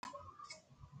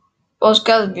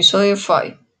Podcast episode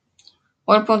 5.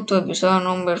 Welcome to episode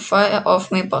number 5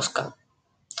 of my podcast.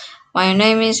 My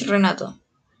name is Renato,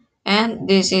 and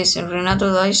this is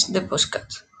Renato Dice the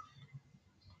podcast.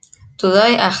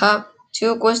 Today I have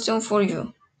two questions for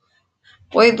you.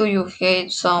 Why do you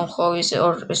hate some hobbies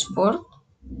or sport?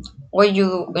 Why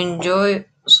you enjoy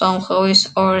some hobbies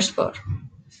or sport?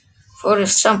 For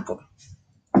example,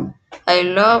 I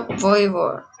love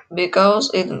volleyball because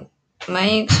it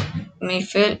makes me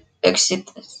feel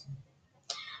excited.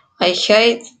 I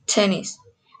hate tennis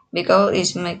because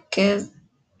it makes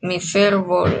me feel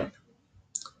bored.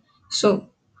 So,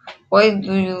 why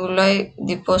do you like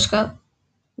the podcast?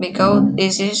 Because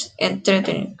it is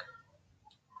entertaining.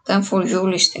 Thanks for you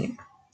listening.